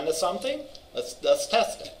think you're onto something. Let's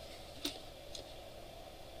test it.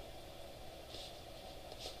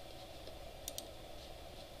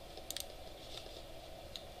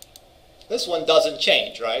 This one doesn't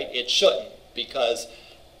change, right? It shouldn't, because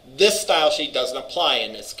this style sheet doesn't apply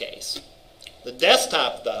in this case. The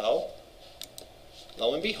desktop, though,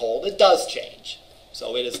 lo and behold, it does change.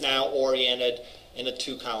 So it is now oriented in a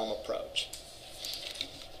two-column approach.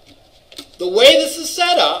 The way this is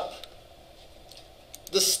set up,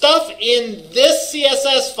 the stuff in this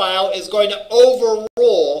CSS file is going to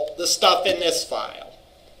overrule the stuff in this file.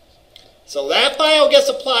 So that file gets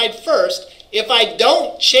applied first. If I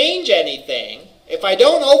don't change anything, if I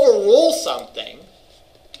don't overrule something,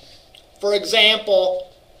 for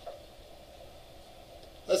example,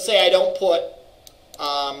 let's say I don't put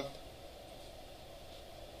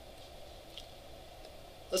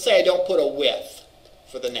let's say I don't put a width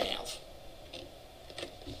for the nav.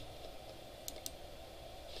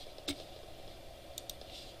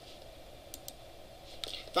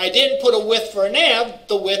 If I didn't put a width for a nav,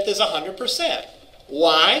 the width is 100%.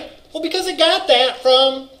 Why? Well, because it got that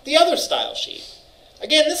from the other style sheet.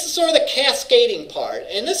 Again, this is sort of the cascading part,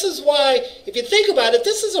 and this is why, if you think about it,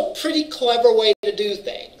 this is a pretty clever way to do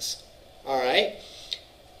things. All right?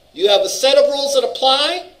 You have a set of rules that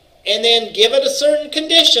apply, and then given a certain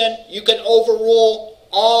condition, you can overrule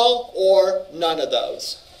all or none of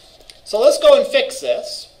those. So let's go and fix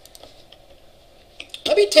this.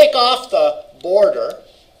 Let me take off the border.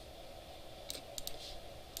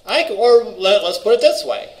 Let's put it this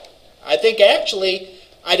way. I think actually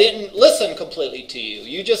I didn't listen completely to you.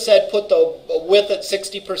 You just said put the width at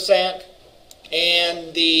 60%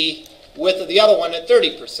 and the width of the other one at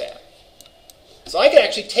 30%. So I could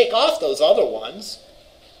actually take off those other ones,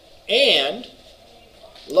 and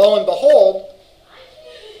lo and behold,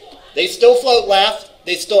 they still float left,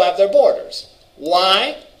 they still have their borders.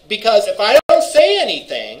 Why? Because if I don't say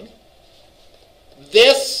anything,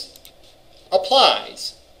 this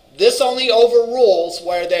applies. This only overrules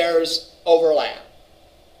where there's overlap.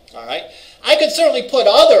 All right? I could certainly put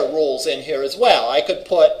other rules in here as well. I could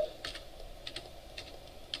put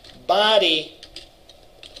body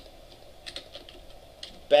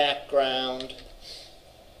background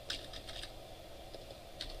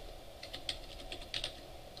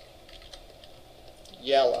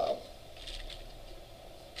yellow.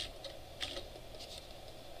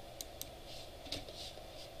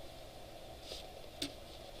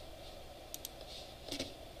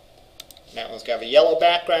 That one's got a yellow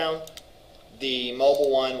background. The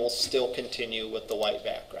mobile one will still continue with the white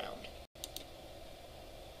background.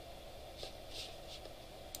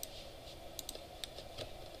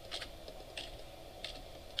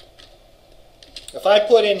 If I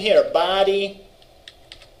put in here body,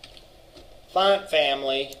 font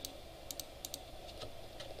family,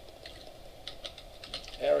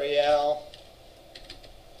 Arial,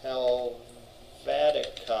 Helvetica,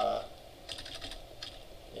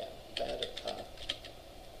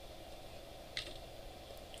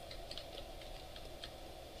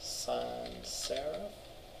 sans serif.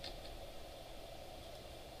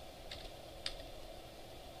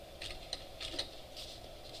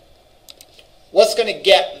 What's going to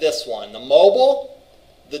get this one? The mobile,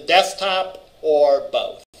 the desktop, or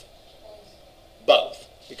both? Both.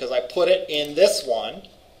 Because I put it in this one,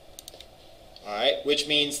 all right, which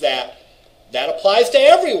means that that applies to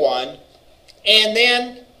everyone, and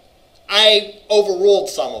then I overruled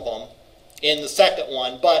some of them in the second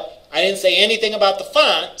one, but I didn't say anything about the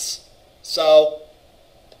fonts, so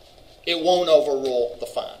it won't overrule the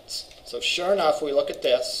fonts. So sure enough, we look at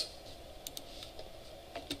this.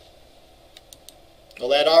 Well,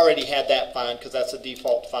 that already had that font because that's the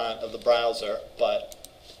default font of the browser, but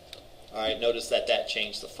all right, notice that that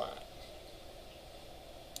changed the font.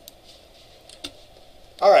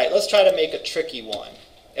 All right, let's try to make a tricky one.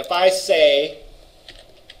 If I say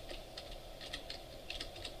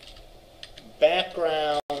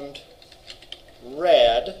background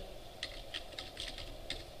red,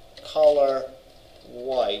 color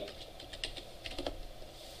white.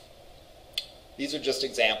 These are just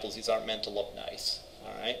examples. These aren't meant to look nice.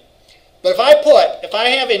 All right. But if I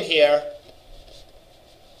have in here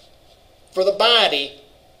for the body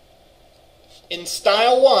in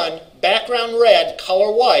style 1, background red,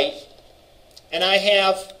 color white, and I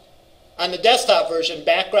have on the desktop version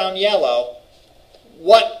background yellow,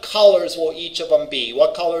 what colors will each of them be?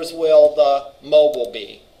 What colors will the mobile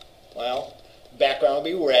be? Well, background will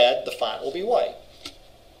be red, the font will be white.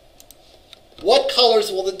 What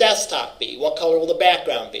colors will the desktop be? What color will the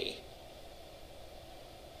background be?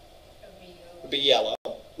 It'll be yellow.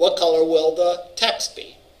 What color will the text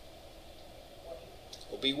be?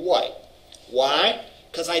 It will be white. Why?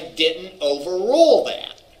 Because I didn't overrule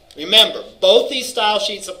that. Remember, both these style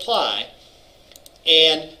sheets apply,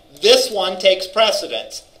 and this one takes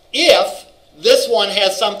precedence if this one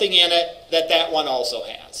has something in it that that one also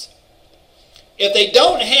has. If they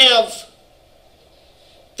don't have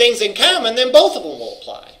things in common, then both of them will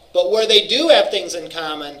apply. But where they do have things in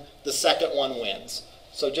common, the second one wins.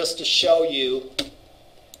 So just to show you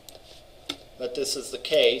that this is the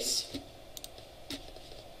case,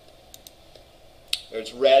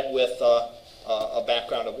 there's red with a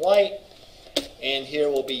background of white, and here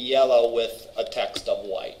will be yellow with a text of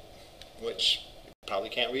white, which you probably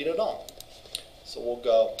can't read at all. So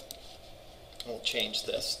we'll change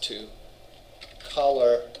this to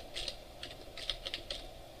color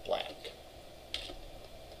black.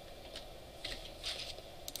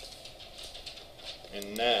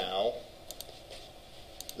 And now,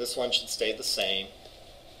 this one should stay the same,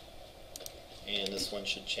 and this one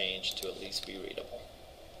should change to at least be readable.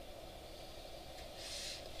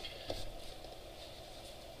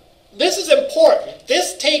 This is important.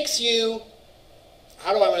 This takes you,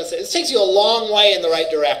 how do I want to say, this takes you a long way in the right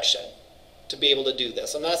direction to be able to do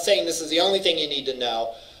this. I'm not saying this is the only thing you need to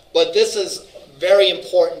know, but this is very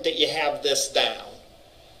important that you have this down,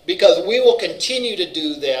 because we will continue to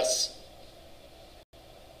do this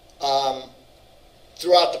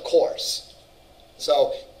throughout the course.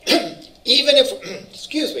 So even if,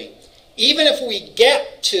 excuse me, even if we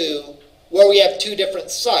get to where we have two different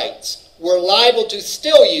sites, we're liable to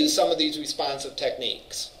still use some of these responsive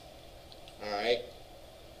techniques. All right.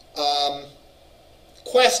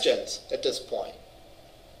 Questions at this point?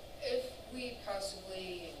 If we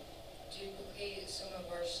possibly duplicate some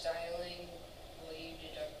of our styling, will you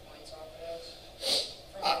deduct points off of us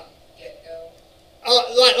from the get-go?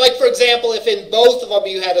 Like for example, if in both of them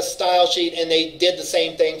you had a style sheet and they did the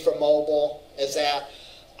same thing for mobile, is that?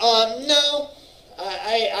 No.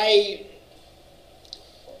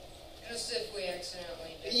 Just if we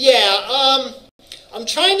accidentally did. Yeah, I'm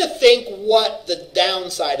trying to think what the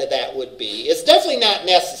downside of that would be. It's definitely not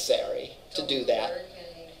necessary to do that. Work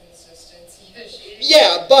and consistency issues.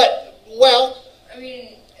 Yeah, but, well... I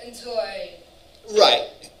mean, until I... Right.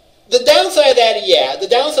 The downside of that, yeah, the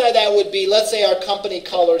downside of that would be, let's say our company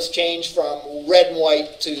colors change from red and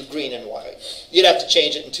white to green and white. You'd have to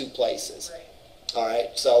change it in two places. Right. All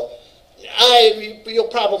right, so you'll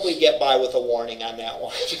probably get by with a warning on that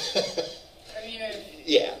one. I mean, if,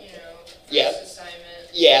 Yeah. you know, first Yeah. assignment.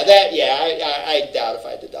 Yeah, I doubt if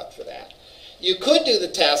I deduct for that. You could do the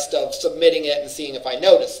test of submitting it and seeing if I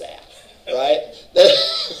notice that, right?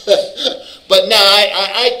 But no,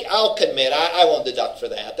 I'll commit. I won't deduct for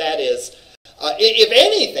that. That is, if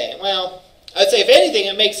anything, well, I'd say if anything,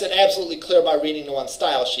 it makes it absolutely clear by reading the one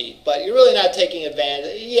style sheet. But you're really not taking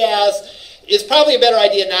advantage. Yes, it's probably a better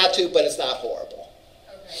idea not to, but it's not horrible.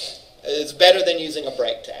 Okay. It's better than using a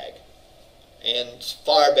break tag, and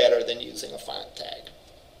far better than using a font tag.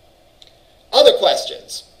 Other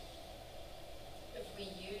questions? If we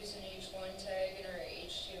use an H1 tag in our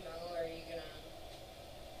HTML, are you going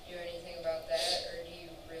to do anything about that, or do you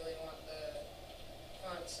really want the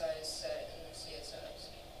font size set in the CSS?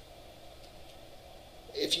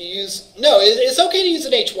 If you use, no, it's okay to use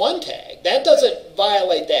an H1 tag. That doesn't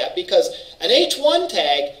violate that, because an H1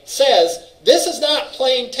 tag says this is not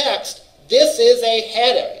plain text, this is a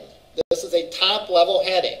heading. This is a top-level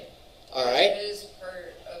heading. All right? It is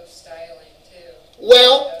part of styling, too.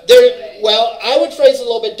 Well, I would phrase it a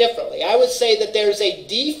little bit differently. I would say that there's a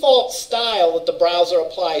default style that the browser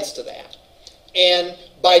applies to that. And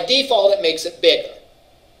by default, it makes it bigger.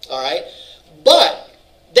 All right? But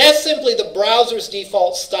that's simply the browser's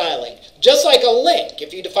default styling. Just like a link,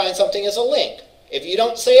 if you define something as a link. If you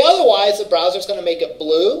don't say otherwise, the browser's going to make it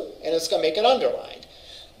blue, and it's going to make it underlined.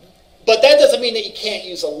 But that doesn't mean that you can't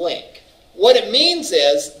use a link. What it means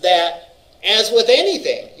is that, as with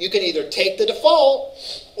anything, you can either take the default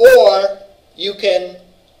or you can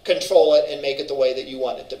control it and make it the way that you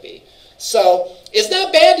want it to be. So it's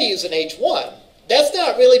not bad to use an H1. That's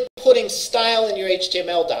not really putting style in your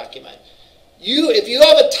HTML document. If you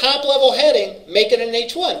have a top-level heading, make it an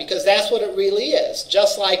H1, because that's what it really is.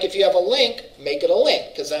 Just like if you have a link, make it a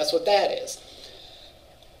link, because that's what that is.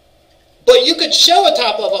 But you could show a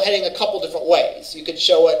top-level heading a couple different ways. You could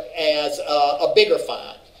show it as a bigger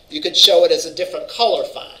font. You could show it as a different color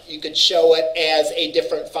font. You could show it as a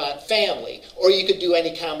different font family. Or you could do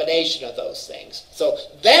any combination of those things. So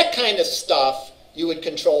that kind of stuff you would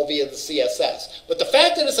control via the CSS. But the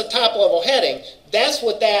fact that it's a top-level heading, that's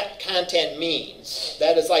what that content means.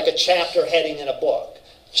 That is like a chapter heading in a book.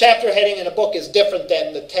 Chapter heading in a book is different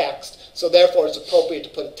than the text, so therefore it's appropriate to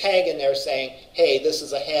put a tag in there saying, hey, this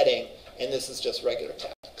is a heading, and this is just regular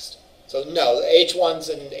text. So no, H1s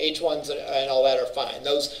and all that are fine.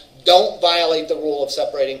 Those don't violate the rule of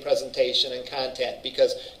separating presentation and content,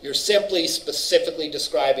 because you're simply specifically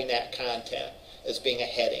describing that content as being a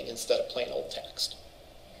heading instead of plain old text.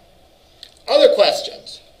 Other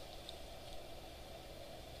questions?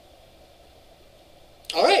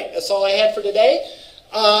 All right, that's all I had for today.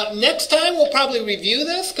 Next time we'll probably review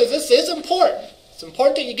this, because this is important. It's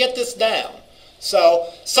important that you get this down.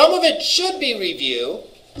 So some of it should be review.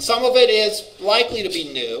 Some of it is likely to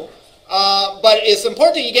be new. But it's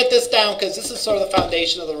important that you get this down, because this is sort of the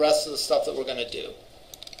foundation of the rest of the stuff that we're going to do.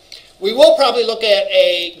 We will probably look at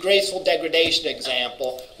a graceful degradation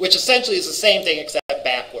example, which essentially is the same thing except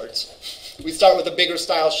backwards. we start with a bigger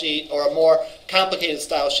style sheet or a more complicated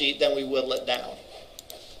style sheet, then we whittle it down.